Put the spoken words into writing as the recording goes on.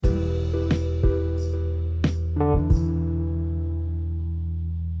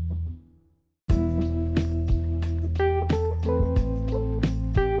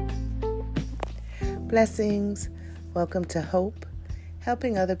Blessings. Welcome to Hope,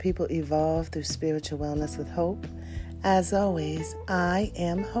 helping other people evolve through spiritual wellness with hope. As always, I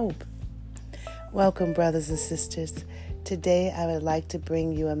am Hope. Welcome, brothers and sisters. Today, I would like to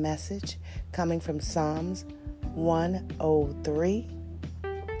bring you a message coming from Psalms 103,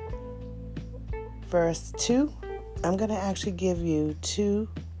 verse 2. I'm going to actually give you two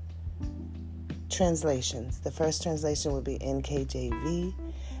translations. The first translation will be NKJV.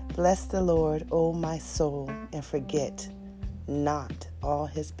 Bless the Lord, O my soul, and forget not all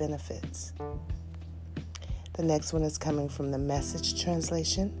his benefits. The next one is coming from the Message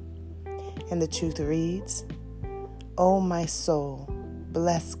translation, and the truth reads, O my soul,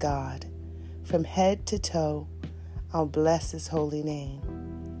 bless God. From head to toe, I'll bless his holy name.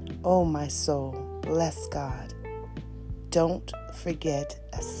 O my soul, bless God. Don't forget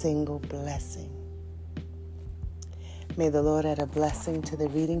a single blessing. May the Lord add a blessing to the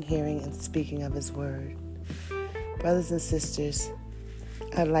reading, hearing, and speaking of his word. Brothers and sisters,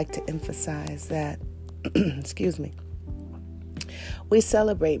 I'd like to emphasize that, we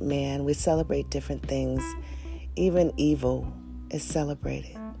celebrate man, we celebrate different things. Even evil is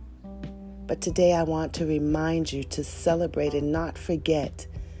celebrated. But today I want to remind you to celebrate and not forget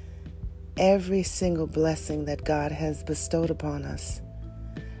every single blessing that God has bestowed upon us.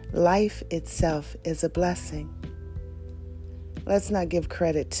 Life itself is a blessing. Let's not give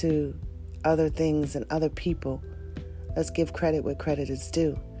credit to other things and other people. Let's give credit where credit is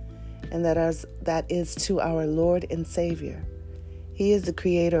due. And that is to our Lord and Savior. He is the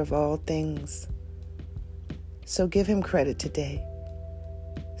creator of all things. So give him credit today.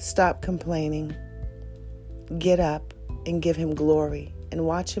 Stop complaining. Get up and give him glory and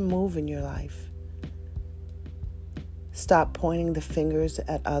watch him move in your life. Stop pointing the fingers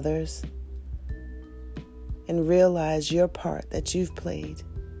at others and realize your part that you've played.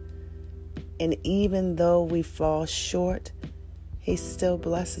 And even though we fall short, he still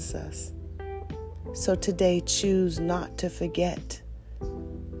blesses us. So today, choose not to forget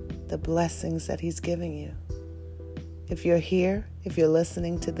the blessings that he's giving you. If you're here, if you're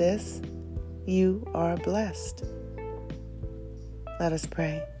listening to this, you are blessed. Let us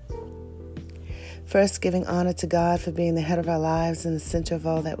pray. First, giving honor to God for being the head of our lives and the center of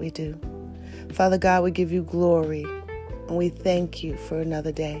all that we do. Father God, we give you glory, and we thank you for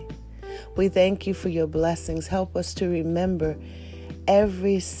another day. We thank you for your blessings. Help us to remember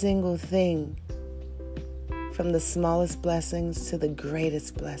every single thing, from the smallest blessings to the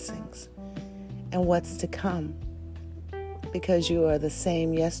greatest blessings, and what's to come, because you are the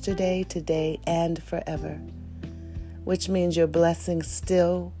same yesterday, today, and forever, which means your blessings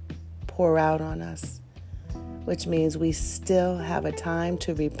still pour out on us, which means we still have a time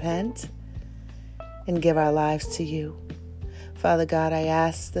to repent and give our lives to you. Father God, I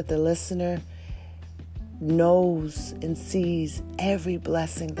ask that the listener knows and sees every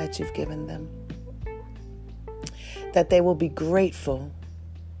blessing that you've given them, that they will be grateful,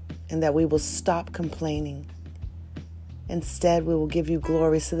 and that we will stop complaining. Instead, we will give you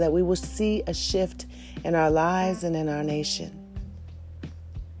glory so that we will see a shift in our lives and in our nation.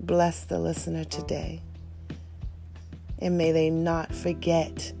 Bless the listener today, and may they not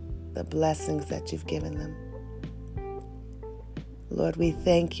forget the blessings that you've given them. Lord, we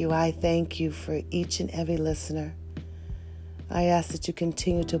thank you. I thank you for each and every listener. I ask that you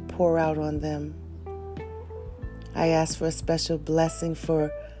continue to pour out on them. I ask for a special blessing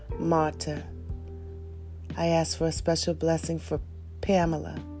for Marta. I ask for a special blessing for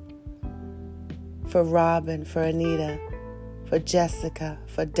Pamela, for Robin, for Anita, for Jessica,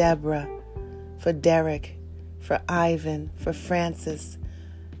 for Deborah, for Derek, for Ivan, for Francis,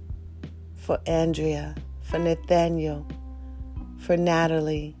 for Andrea, for Nathaniel, for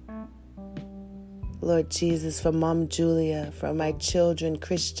Natalie, Lord Jesus, for Mom Julia, for my children,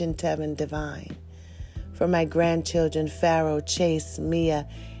 Christian, Tevin, Divine, for my grandchildren, Pharaoh, Chase, Mia,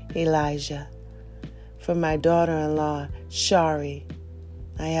 Elijah, for my daughter-in-law, Shari.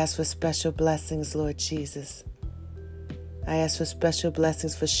 I ask for special blessings, Lord Jesus. I ask for special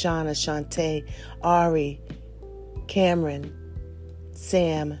blessings for Shauna, Shantae, Ari, Cameron,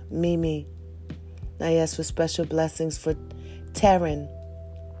 Sam, Mimi. I ask for special blessings for Taryn,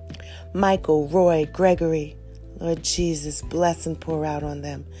 Michael, Roy, Gregory. Lord Jesus, bless and pour out on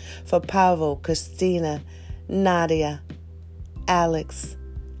them. For Pavel, Christina, Nadia, Alex,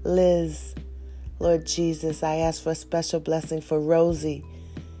 Liz. Lord Jesus, I ask for a special blessing for Rosie,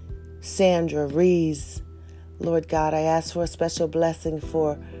 Sandra, Reese. Lord God, I ask for a special blessing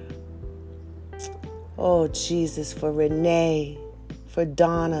for, for Renee, for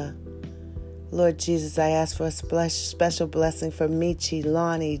Donna. Lord Jesus, I ask for a special blessing for Michi,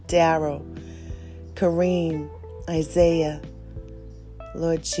 Lonnie, Darryl, Kareem, Isaiah.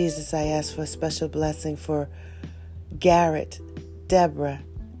 Lord Jesus, I ask for a special blessing for Garrett, Deborah,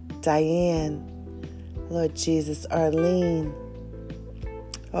 Diane, Lord Jesus, Arlene.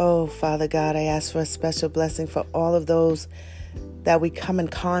 Oh, Father God, I ask for a special blessing for all of those that we come in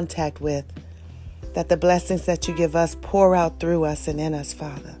contact with, that the blessings that you give us pour out through us and in us,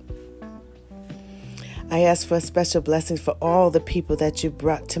 Father. I ask for a special blessing for all the people that you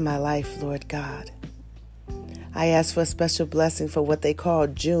brought to my life, Lord God. I ask for a special blessing for what they call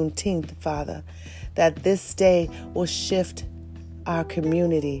Juneteenth, Father, that this day will shift our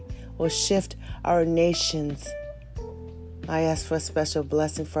community, will shift our nations. I ask for a special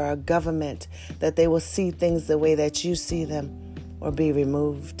blessing for our government, that they will see things the way that you see them or be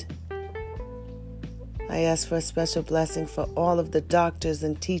removed. I ask for a special blessing for all of the doctors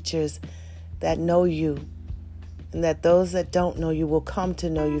and teachers that know you, and that those that don't know you will come to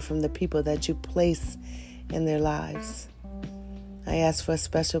know you from the people that you place in their lives. I ask for a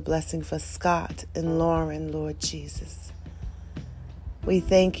special blessing for Scott and Lauren, Lord Jesus. We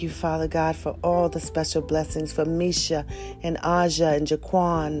thank you, Father God, for all the special blessings for Misha and Aja and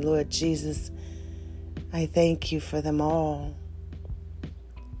Jaquan, Lord Jesus. I thank you for them all.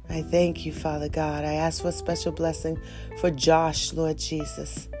 I thank you, Father God. I ask for a special blessing for Josh, Lord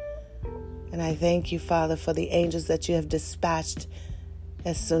Jesus. And I thank you, Father, for the angels that you have dispatched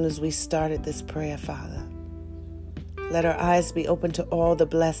as soon as we started this prayer, Father. Let our eyes be open to all the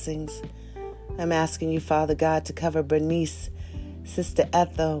blessings. I'm asking you, Father God, to cover Bernice, Sister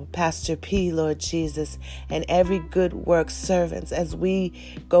Ethel, Pastor P, Lord Jesus, and every good work servants as we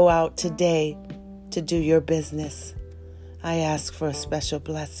go out today to do your business. I ask for a special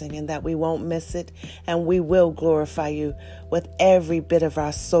blessing and that we won't miss it, and we will glorify you with every bit of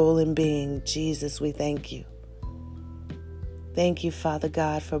our soul and being. Jesus, we thank you. Thank you, Father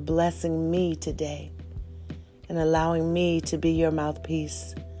God, for blessing me today and allowing me to be your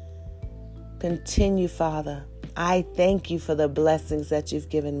mouthpiece. Continue, Father. I thank you for the blessings that you've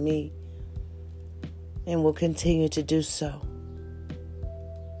given me and will continue to do so.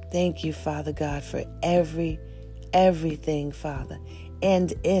 Thank you, Father God, for everything, Father.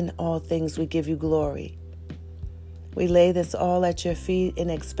 And in all things we give you glory. We lay this all at your feet in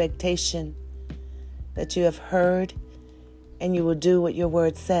expectation that you have heard and you will do what your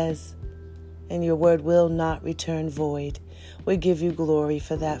word says, and your word will not return void. We give you glory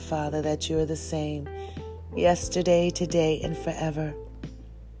for that, Father, that you are the same yesterday, today, and forever.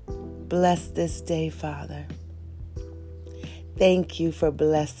 Bless this day, Father. Thank you for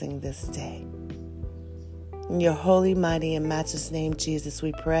blessing this day. In your holy, mighty, and matchless name, Jesus,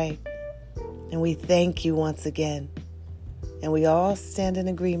 we pray. And we thank you once again. And we all stand in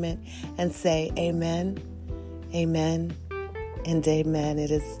agreement and say amen, amen, and amen.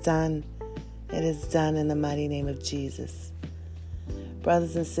 It is done. It is done in the mighty name of Jesus.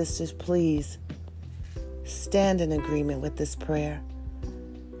 Brothers and sisters, please stand in agreement with this prayer,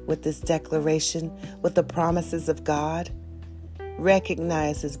 with this declaration, with the promises of God.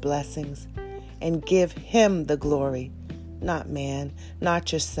 Recognize his blessings and give him the glory, not man,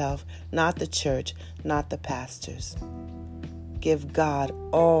 not yourself, not the church, not the pastors. Give God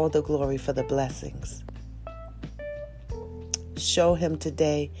all the glory for the blessings. Show him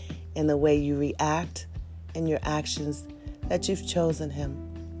today in the way you react and your actions that you've chosen him.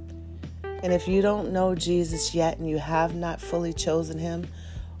 And if you don't know Jesus yet and you have not fully chosen him,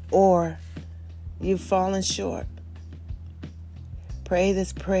 or you've fallen short, pray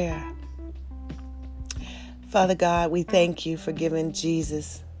this prayer. Father God, we thank you for giving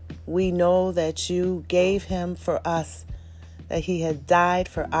Jesus. We know that you gave him for us, that he had died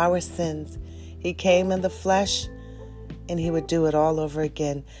for our sins. He came in the flesh, and he would do it all over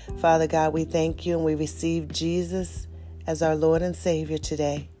again. Father God, we thank you, and we receive Jesus as our Lord and Savior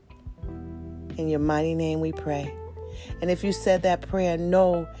today. In your mighty name we pray. And if you said that prayer,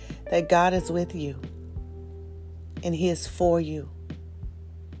 know that God is with you, and he is for you.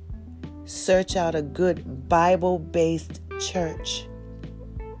 Search out a good Bible-based church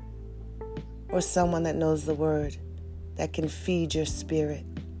or someone that knows the word, that can feed your spirit,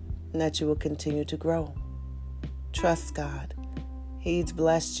 and that you will continue to grow. Trust God. He's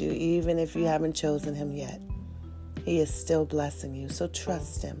blessed you even if you haven't chosen him yet. He is still blessing you, so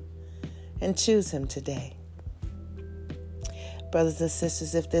trust him and choose him today. Brothers and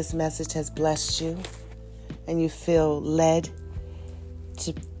sisters, if this message has blessed you and you feel led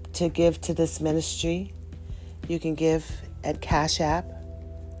to give to this ministry, you can give at Cash App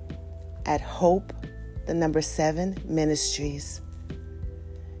at Hope, 7 Ministries.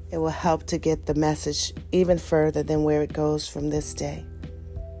 It will help to get the message even further than where it goes from this day.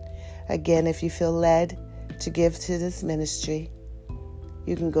 Again, if you feel led to give to this ministry,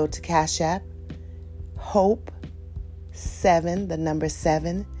 you can go to Cash App, Hope 7, the number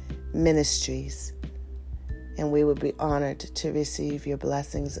 7, Ministries. And we would be honored to receive your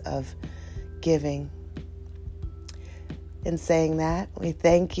blessings of giving. In saying that, we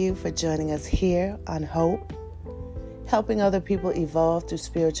thank you for joining us here on Hope, helping other people evolve through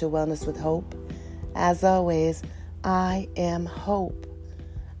spiritual wellness with hope. As always, I am Hope.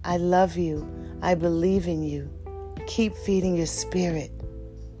 I love you. I believe in you. Keep feeding your spirit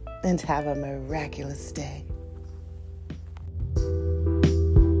and have a miraculous day.